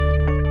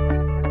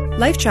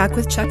LifeTrac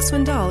with Chuck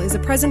Swindoll is a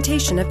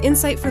presentation of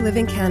Insight for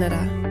Living Canada.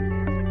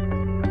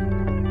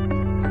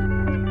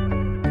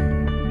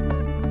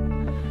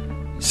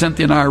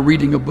 Cynthia and I are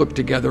reading a book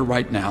together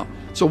right now.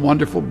 It's a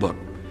wonderful book.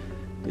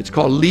 It's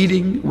called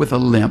Leading with a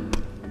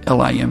Limp,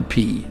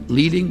 L-I-M-P,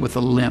 Leading with a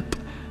Limp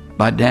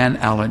by Dan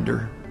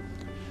Allender.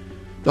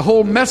 The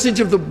whole message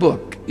of the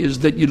book is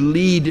that you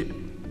lead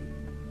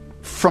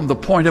from the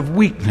point of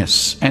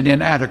weakness and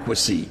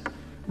inadequacy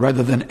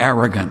rather than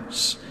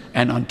arrogance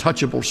and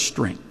untouchable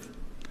strength.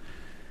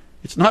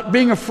 It's not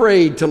being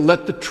afraid to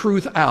let the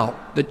truth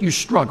out that you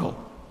struggle,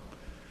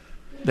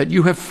 that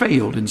you have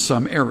failed in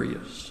some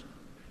areas,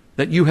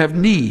 that you have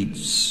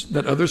needs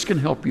that others can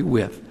help you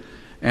with,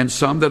 and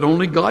some that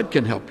only God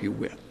can help you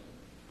with.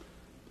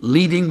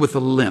 Leading with a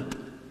limp.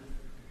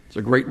 It's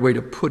a great way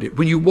to put it.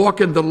 When you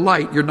walk in the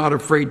light, you're not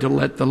afraid to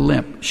let the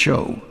limp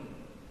show.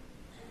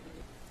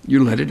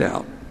 You let it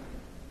out.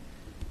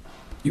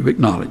 You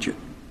acknowledge it.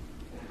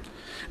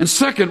 And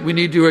second, we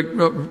need to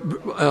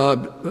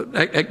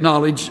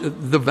acknowledge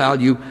the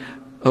value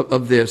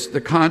of this, the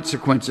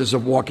consequences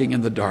of walking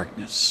in the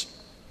darkness.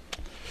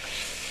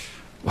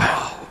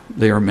 Wow,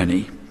 they are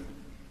many.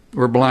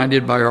 We're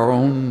blinded by our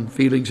own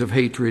feelings of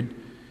hatred,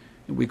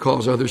 and we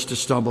cause others to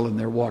stumble in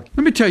their walk.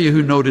 Let me tell you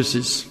who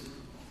notices.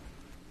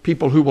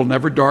 People who will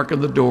never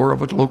darken the door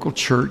of a local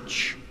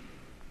church.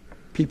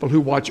 People who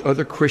watch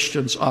other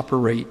Christians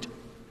operate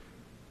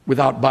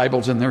without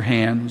Bibles in their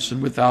hands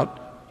and without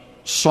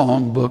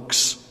song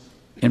books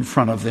in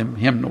front of them,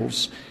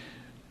 hymnals,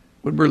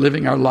 when we're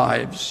living our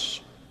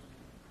lives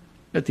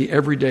at the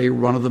everyday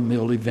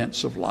run-of-the-mill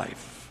events of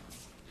life.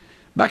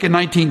 Back in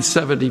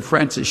 1970,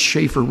 Francis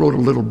Schaeffer wrote a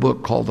little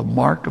book called The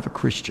Mark of a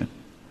Christian.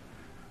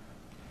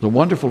 It's a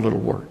wonderful little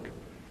work.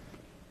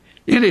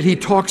 In it, he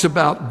talks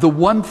about the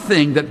one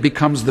thing that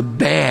becomes the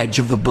badge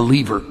of the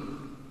believer.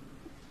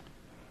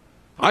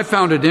 I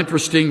found it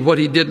interesting what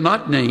he did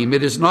not name.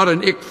 It is not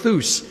an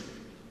ichthus,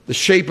 the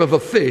shape of a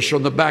fish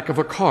on the back of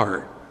a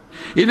card.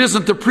 It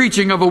isn't the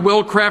preaching of a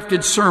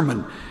well-crafted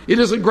sermon. It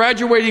isn't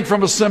graduating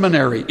from a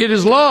seminary. It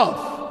is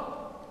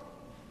love.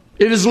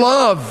 It is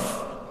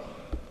love.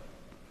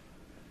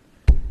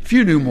 If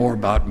you knew more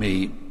about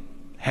me,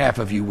 half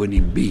of you wouldn't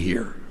even be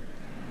here.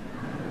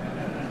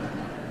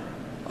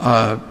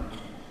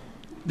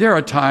 There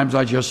are times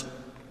I just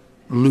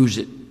lose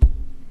it.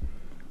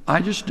 I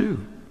just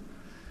do.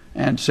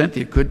 And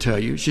Cynthia could tell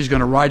you, she's going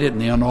to write it in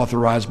the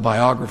unauthorized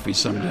biography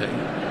someday.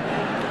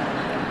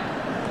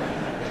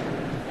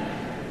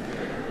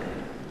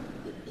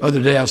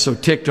 Other day I was so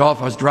ticked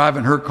off, I was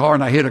driving her car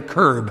and I hit a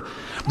curb.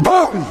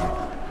 Boom!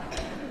 I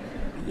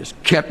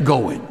just kept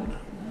going.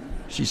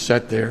 She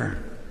sat there.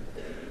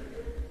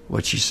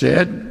 What she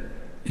said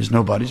is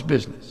nobody's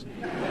business.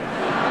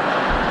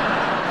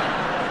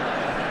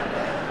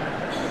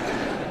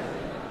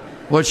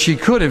 What she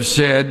could have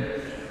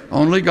said,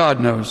 only God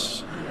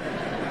knows.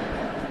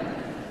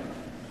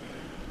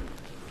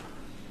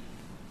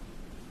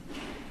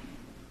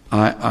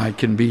 I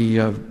can be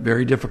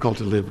very difficult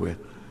to live with.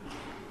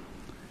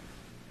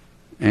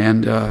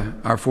 And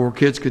our 4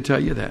 kids could tell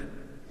you that.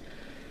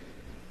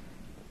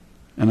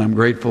 And I'm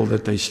grateful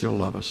that they still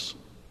love us.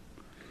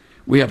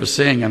 We have a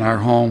saying in our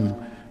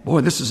home, boy,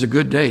 this is a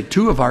good day.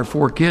 2 of our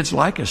 4 kids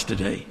like us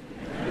today.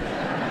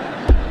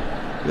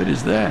 Good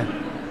as that.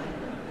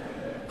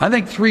 I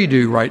think 3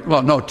 do, right?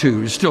 Well, no,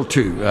 2. It's still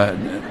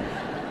 2.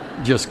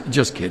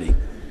 Just kidding.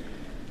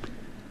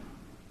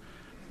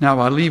 Now,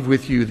 I leave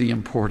with you the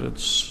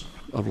importance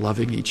of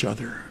loving each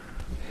other.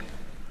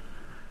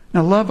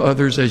 Now, love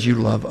others as you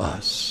love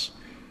us.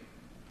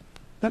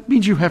 That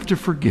means you have to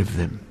forgive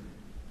them.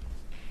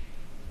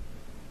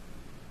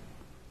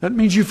 That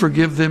means you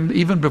forgive them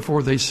even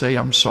before they say,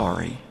 I'm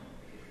sorry.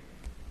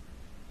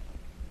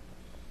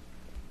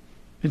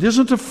 It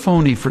isn't a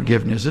phony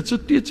forgiveness. It's a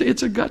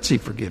gutsy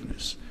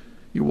forgiveness.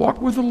 You walk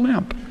with a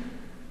limp.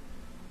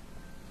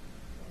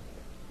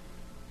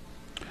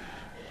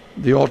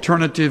 The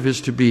alternative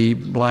is to be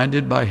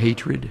blinded by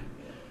hatred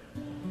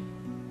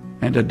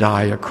and to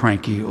die a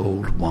cranky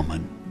old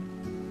woman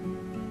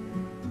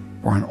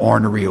or an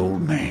ornery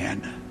old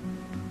man.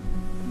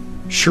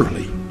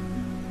 Surely,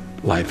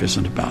 life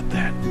isn't about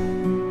that.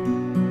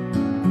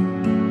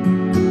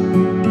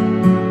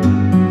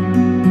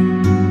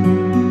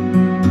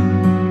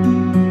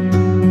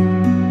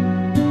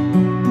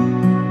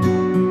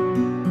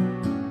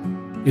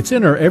 It's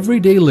in our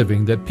everyday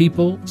living that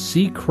people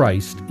see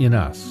Christ in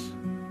us.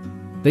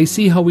 They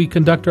see how we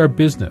conduct our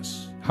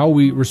business, how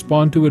we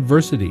respond to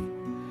adversity,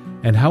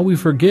 and how we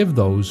forgive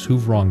those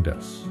who've wronged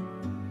us.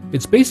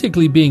 It's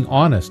basically being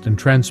honest and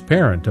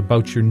transparent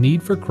about your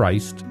need for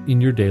Christ in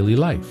your daily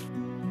life.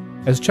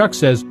 As Chuck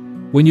says,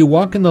 when you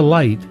walk in the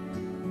light,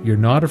 you're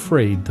not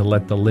afraid to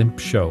let the limp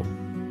show.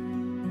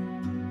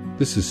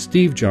 This is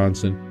Steve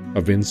Johnson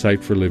of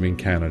Insight for Living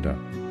Canada.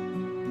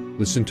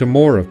 Listen to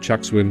more of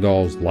Chuck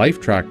Swindoll's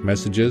LifeTrac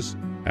messages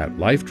at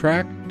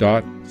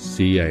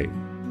lifetrac.ca.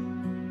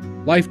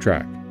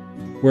 LifeTrac,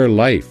 where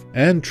life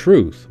and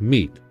truth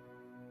meet.